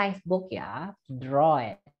exercise book, yeah? Draw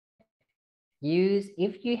it.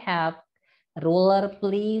 If you have ruler,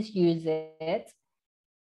 please use it.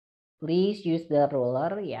 Please use the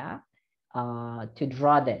ruler, yeah, to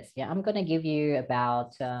draw this. Yeah, I'm gonna give you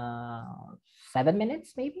about 7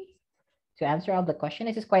 minutes maybe to answer all the question.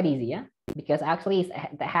 This is quite easy, yeah, because actually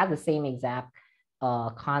it has the same exact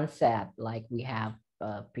concept like we have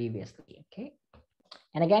previously. Okay.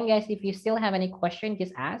 And again, guys, if you still have any question,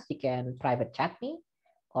 just ask. You can private chat me,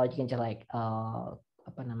 or you can just like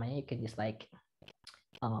you can just like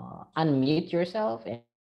unmute yourself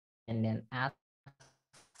and then ask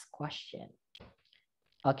question.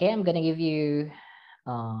 Okay, I'm gonna give you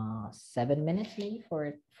 7 minutes maybe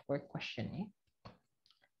for question. Yeah?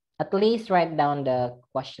 At least write down the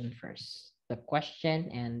question first, the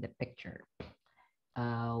question and the picture.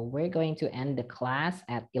 We're going to end the class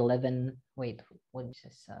at 11. Wait, what is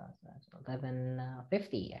this?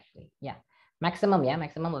 11:50 actually. Yeah, maximum. Yeah,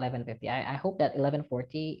 maximum 11:50. I hope that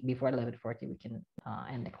 11:40 before 11:40 we can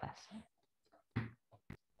end the class.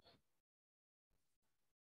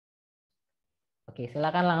 Oke,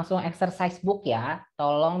 silakan langsung exercise book ya.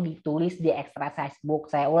 Tolong ditulis di exercise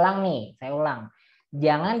book. Saya ulang nih, saya ulang.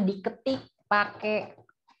 Jangan diketik pakai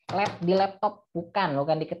di laptop, bukan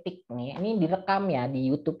diketik nih. Ini direkam ya di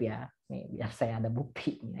YouTube ya. Nih, biar saya ada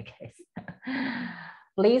buktinya, guys.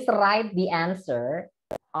 Please write the answer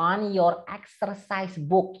on your exercise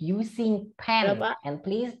book using pen. Berapa? And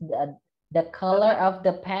please the color of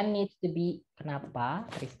the pen needs to be,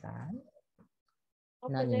 kenapa, Tristan?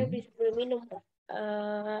 Oke, saya bisa minum.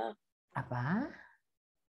 Apa?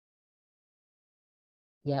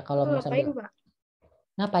 Ya kalau mau Ngapain, sambil Pak?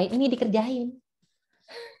 ngapain? Ini dikerjain.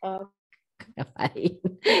 Oh, Ngapain?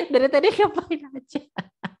 Dari tadi ngapain aja?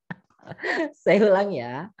 Saya ulang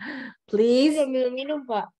ya. Please. sambil minum,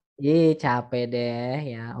 Pak. Capek deh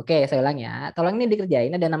ya. Oke, saya ulang ya. Tolong ini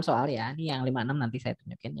dikerjain, ada 6 soal ya. Ini yang 5-6 nanti saya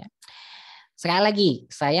tunjukin ya. Sekali lagi,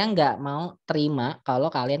 saya nggak mau terima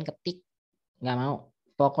kalau kalian ketik. Nggak mau.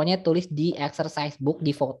 Pokoknya tulis di exercise book,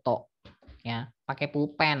 di foto. Ya, pakai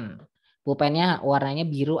pulpen. Pulpennya warnanya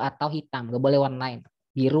biru atau hitam. Nggak boleh warna lain.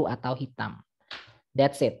 Biru atau hitam.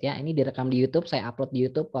 That's it ya. Ini direkam di YouTube, saya upload di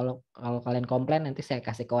YouTube. Kalau kalian komplain nanti saya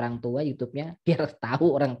kasih ke orang tua YouTube-nya biar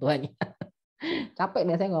tahu orang tuanya. Capek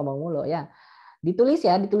nih saya ngomong mulu ya. Ditulis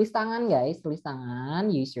ya, ditulis tangan guys, tulis tangan,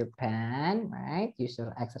 use your pen, right? Use your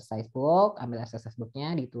exercise book, ambil exercise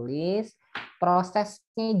booknya, ditulis.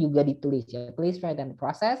 Prosesnya juga ditulis ya. Please write down the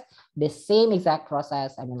process, the same exact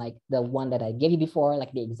process, I mean like the one that I gave you before,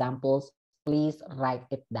 like the examples. Please write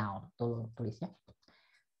it down. Tulis ya.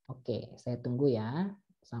 Oke, saya tunggu ya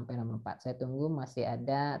sampai nomor 4. Saya tunggu masih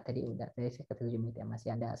ada tadi sekitar 7 menit ya, masih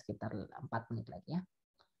ada sekitar 4 menit lagi ya.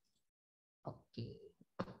 Oke.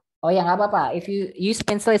 Oh ya nggak apa-apa. If you use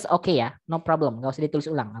pencil is okay ya, no problem. Nggak usah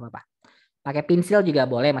ditulis ulang, nggak apa-apa. Pakai pensil juga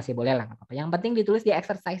boleh, masih boleh lah, nggak apa-apa. Yang penting ditulis di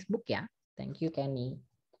exercise book ya. Thank you Kenny.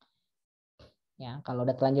 Ya kalau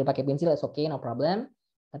udah terlanjur pakai pensil is okay, no problem.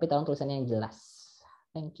 Tapi tolong tulisannya yang jelas.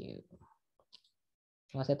 Thank you.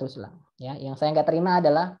 Nggak usah tulis ulang. Ya, yang saya nggak terima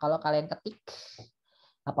adalah kalau kalian ketik,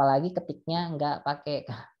 apalagi ketiknya nggak pakai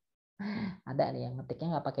ada nih yang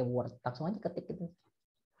ketiknya nggak pakai Word, langsung aja ketik itu.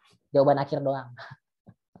 Jawaban akhir doang.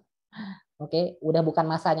 Oke, udah bukan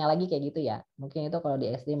masanya lagi kayak gitu ya. Mungkin itu kalau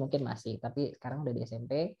di SD mungkin masih, tapi sekarang udah di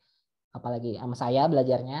SMP, apalagi sama saya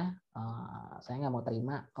belajarnya, saya nggak mau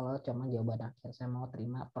terima kalau cuma jawaban akhir. Saya mau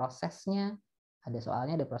terima prosesnya, ada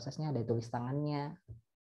soalnya, ada prosesnya, ada tulis tangannya,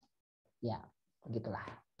 ya begitulah,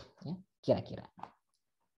 ya kira-kira.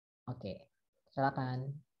 Oke, silakan.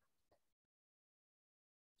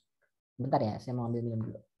 Bentar ya, saya mau ambil minum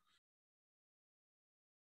dulu.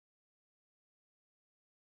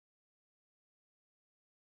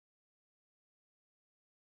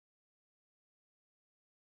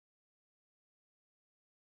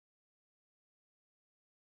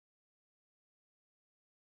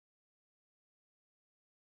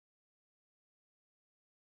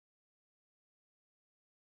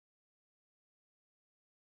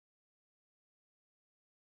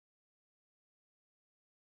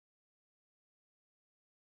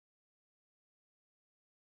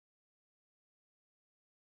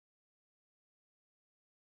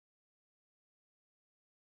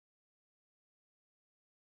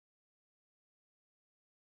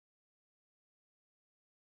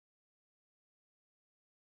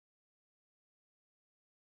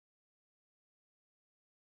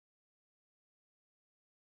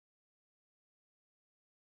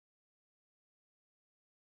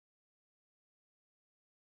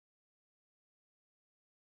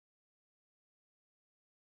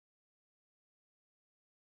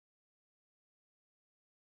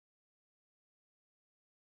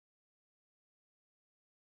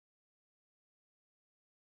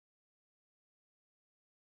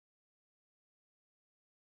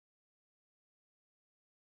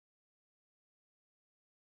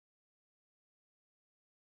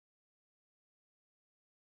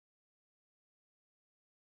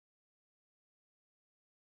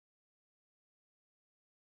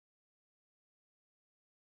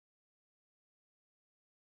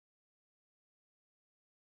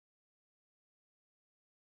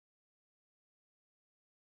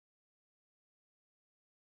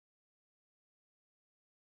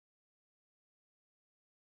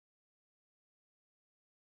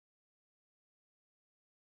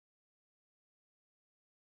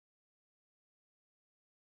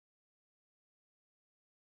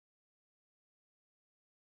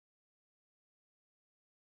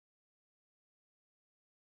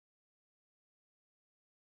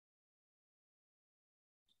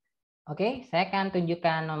 Oke, saya akan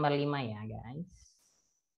tunjukkan nomor 5 ya, guys.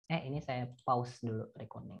 Ini saya pause dulu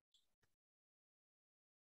recording.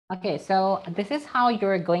 Okay, so this is how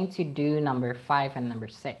you're going to do number 5 and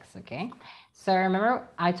number 6, okay? So remember,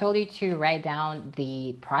 I told you to write down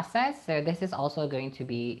the process. So this is also going to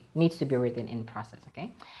needs to be written in process,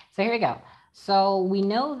 okay? So here we go. So we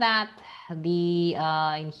know that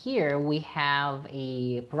in here we have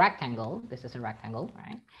a rectangle. This is a rectangle,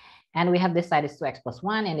 right? And we have this side is 2x plus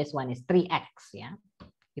 1 and this one is 3x, ya.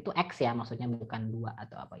 Itu x ya, maksudnya bukan 2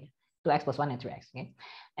 atau apa ya. 2x plus 1 and 3x, okay?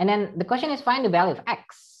 And then the question is find the value of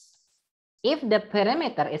x. if the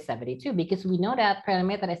perimeter is 72, because we know that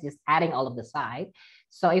perimeter is just adding all of the sides.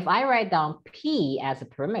 So if I write down P as a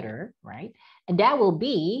perimeter, right, and that will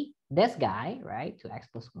be this guy, right, 2x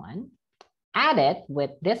plus 1, add it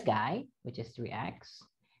with this guy, which is 3x,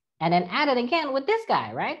 and then add it again with this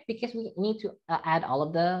guy, right? Because we need to add all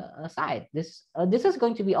of the sides. This is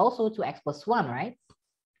going to be also 2x plus 1, right?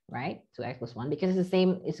 Right, 2x plus 1, because it's the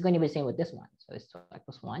same, it's going to be the same with this one. So it's 2x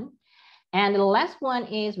plus 1. And the last one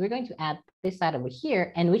is we're going to add this side over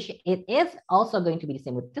here, and which it is also going to be the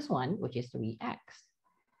same with this one, which is 3x,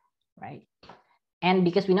 right? And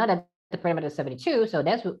because we know that the perimeter is 72, so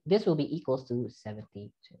this will be equals to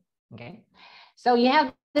 72, okay? So you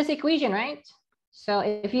have this equation, right? So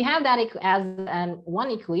if you have that as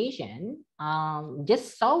one equation,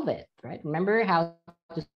 just solve it, right? Remember how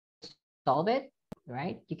to solve it,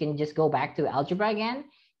 right? You can just go back to algebra again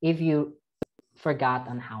if you forgot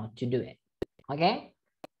on how to do it. Oke? Okay?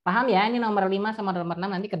 Paham ya? Ini nomor 5 sama nomor 6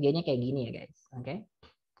 nanti kerjanya kayak gini ya, guys. Oke? Okay?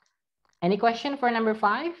 Any question for number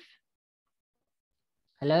 5?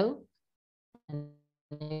 Hello?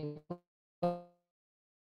 Any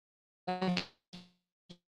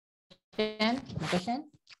question?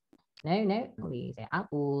 No. Please saya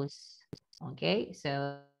hapus. Okay,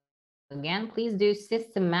 so again, please do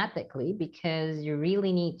systematically because you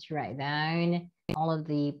really need to write down all of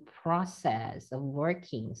the process of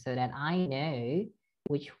working so that I know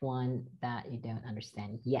which one that you don't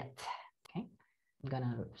understand yet. Okay, I'm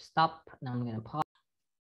gonna stop. Now I'm gonna pause.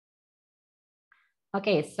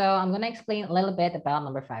 Okay, so I'm gonna explain a little bit about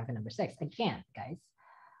number 5 and number 6. Again, guys,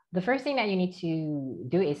 the first thing that you need to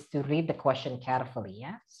do is to read the question carefully,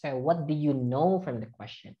 yeah? So what do you know from the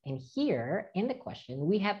question? And here in the question,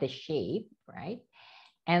 we have the shape, right?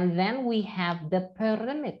 And then we have the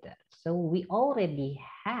perimeter. So we already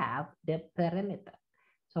have the perimeter.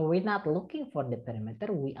 So we're not looking for the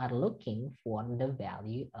perimeter, we are looking for the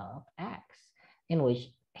value of x, in which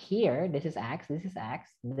here, this is x, this is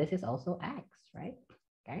x, this is also x, right?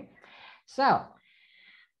 Okay, so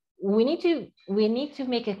we need to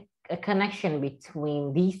make a connection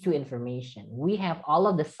between these two information. We have all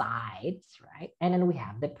of the sides, right? And then we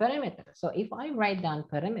have the perimeter. So if I write down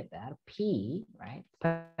perimeter, P, right?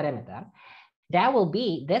 Perimeter, that will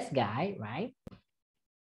be this guy, right?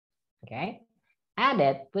 Okay. Add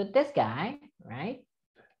it with this guy, right?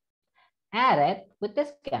 Add it with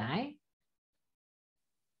this guy.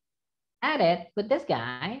 Add it with this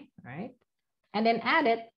guy, right? And then add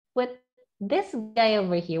it with this guy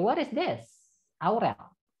over here. What is this? Aurel.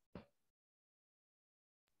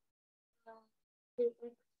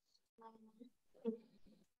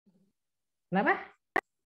 Kenapa?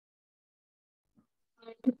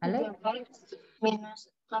 Halo? Minus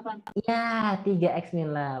 8. Ya, 3x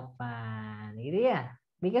min 8. Gitu ya.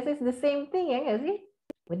 Because it's the same thing ya nggak sih?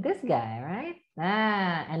 With this guy, right?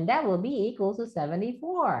 Nah, and that will be equal to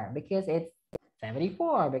 74 because it's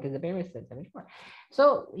 74 because the perimeter is 74.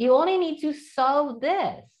 So you only need to solve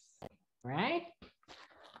this, right?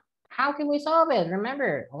 How can we solve it?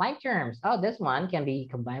 Remember, like terms. Oh, this one can be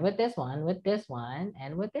combined with this one, and with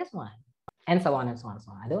this one. And so on and so on and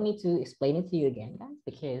so on. I don't need to explain it to you again, guys,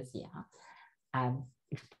 because yeah, I've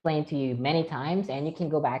explained to you many times, and you can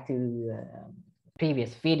go back to the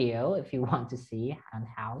previous video if you want to see on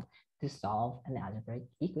how to solve an algebraic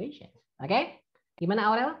equation. Okay? Gimana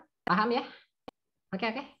Aurel? Paham ya? Oke.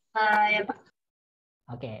 Ya, Pak.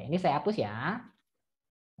 Oke, ini saya hapus ya.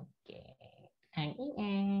 Oke.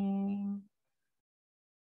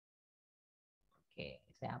 Oke,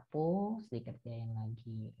 saya hapus, dikerjain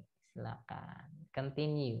lagi. Silakan.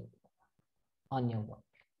 Continue on your work.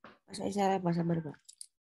 Saya Pak, sabar Pak.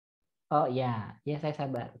 Oh ya, saya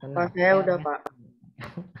sabar. Pak, saya udah Pak.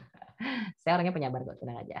 Saya orangnya penyabar kok,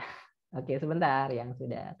 tenang aja. Oke, sebentar yang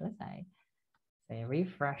sudah selesai. Saya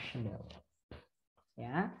refresh dulu.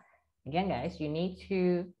 Ya. Again guys, you need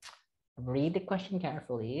to read the question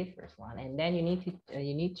carefully, first one, and then you need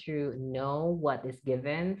to know what is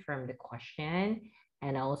given from the question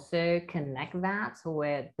and also connect that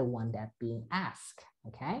with the one that being asked.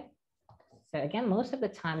 Okay. So again, most of the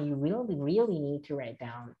time you really need to write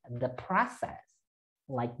down the process.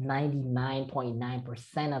 Like 99.9%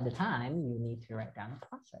 of the time, you need to write down the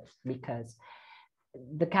process because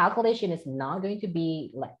the calculation is not going to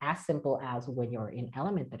be like as simple as when you're in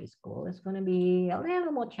elementary school. It's going to be a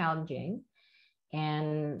little more challenging.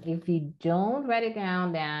 And if you don't write it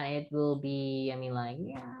down, then it will be, I mean, like,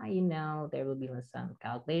 yeah, you know, there will be some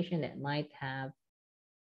calculation that might have.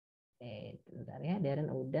 Bentar ya, Darren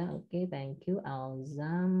udah, oke, thank you.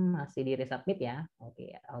 Alzam masih di resubmit ya.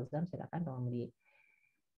 Oke, Alzam silakan kalau mau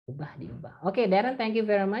Diubah. Okay, Darren, thank you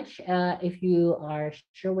very much. If you are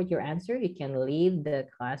sure with your answer, you can leave the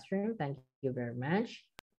classroom. Thank you very much.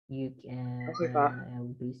 You can,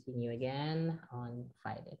 I'll be seeing you again on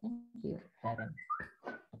Friday. Thank you, Darren.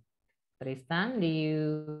 Tristan, do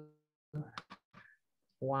you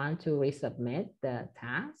want to resubmit the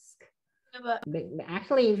task?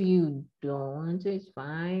 Actually, if you don't want to, it's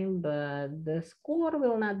fine, but the score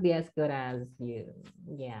will not be as good as you.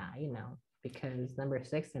 Yeah, you know, because number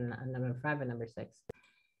 6 and number 5 and number 6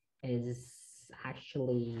 is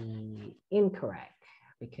actually incorrect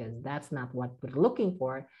because that's not what we're looking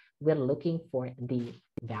for. We're looking for the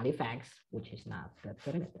value facts, which is not the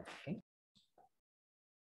perimeter. Okay.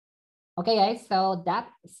 Okay, guys, so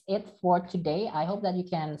that's it for today. I hope that you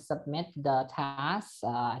can submit the task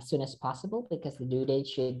as soon as possible because the due date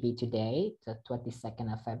should be today, the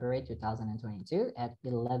 22nd of February, 2022 at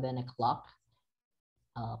 11 o'clock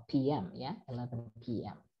p.m. Yeah, 11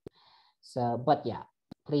 p.m. So, but yeah,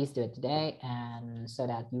 please do it today and so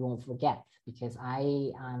that you won't forget because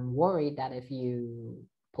I am worried that if you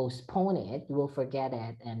postpone it, you will forget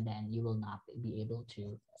it and then you will not be able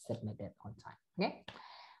to submit it on time. Okay.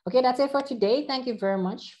 Okay, that's it for today. Thank you very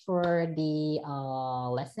much for the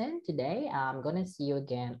lesson today. I'm gonna see you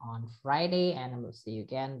again on Friday and I'm gonna see you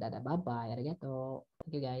again. Bye-bye. Arigato.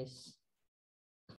 Thank you guys.